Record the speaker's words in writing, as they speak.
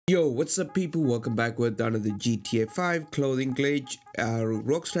Yo, what's up people? Welcome back with another GTA 5 clothing glitch.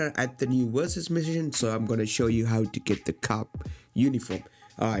 Rockstar at the new versus mission, so I'm gonna show you how to get the cop uniform.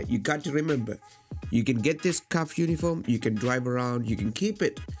 Alright, you got to remember, you can get this cuff uniform, you can drive around, you can keep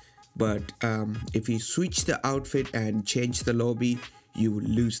it, but if you switch the outfit and change the lobby, you will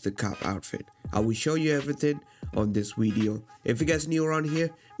lose the cop outfit. I will show you everything on this video. If you guys new around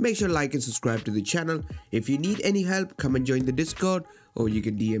here, make sure to like and subscribe to the channel. If you need any help, come and join the Discord, or you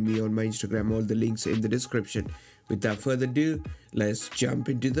can DM me on my Instagram. All the links in the description. Without further ado, let's jump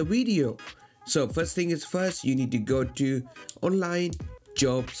into the video. So first thing is first, you need to go to online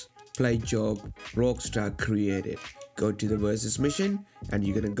jobs, play job, Rockstar created. Go to the versus mission and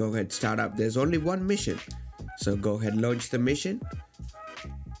you're gonna go ahead start up. There's only one mission, so go ahead launch the mission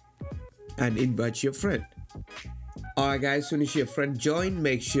and invite your friend. Alright guys, soon as your friend join,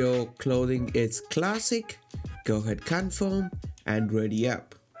 make sure clothing is classic. Go ahead confirm and ready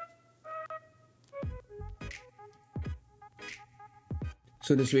up.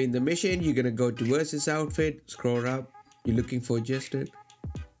 Soon as we're in the mission, you're gonna go to versus outfit, scroll up, you're looking for Justin.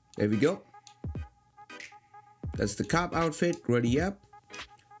 There we go. That's the cop outfit, ready up.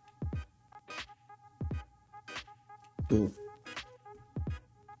 Boom.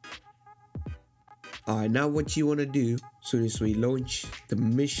 Alright, now what you want to do, soon as we launch the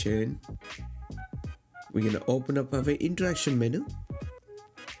mission, we're going to open up our interaction menu.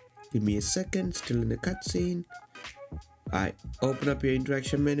 Give me a second, still in the cutscene. Alright, open up your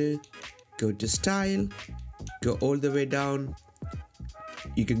interaction menu, go to style, go all the way down.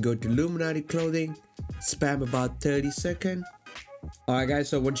 You can go to Illuminati clothing, spam about 30 seconds. Alright guys,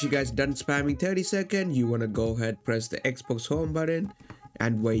 so once you guys done spamming 30 seconds, you want to go ahead press the Xbox home button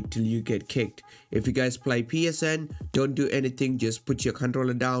and wait till you get kicked. If you guys play PSN, don't do anything, just put your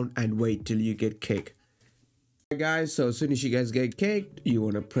controller down and wait till you get kicked. Alright guys, so as soon as you guys get kicked, you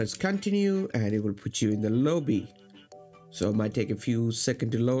want to press continue and it will put you in the lobby. So it might take a few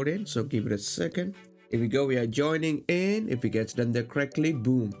seconds to load in, so give it a second. Here we go, we are joining in. If it gets done there correctly,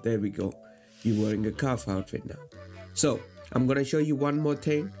 boom, there we go. You're wearing a cuff outfit now. So I'm gonna show you one more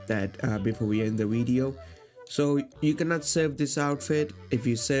thing that before we end the video. So you cannot save this outfit. If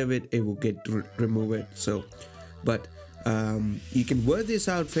you save it, it will get removed. So, but you can wear this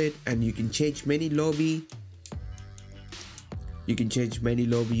outfit and you can change many lobby. You can change many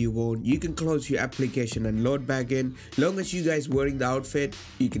lobby you want. You can close your application and load back in. Long as you guys wearing the outfit,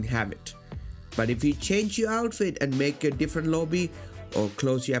 you can have it. But if you change your outfit and make a different lobby or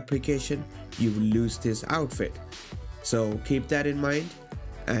close your application, you will lose this outfit. So keep that in mind.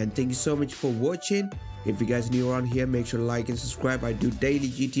 And thank you so much for watching. If you guys new around here, make sure to like and subscribe. I do daily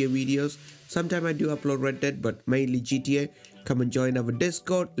GTA videos. Sometimes I do upload Red Dead, but mainly GTA. Come and join our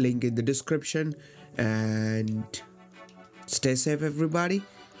Discord, link in the description. And stay safe everybody.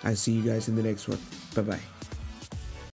 I'll see you guys in the next one. Bye bye.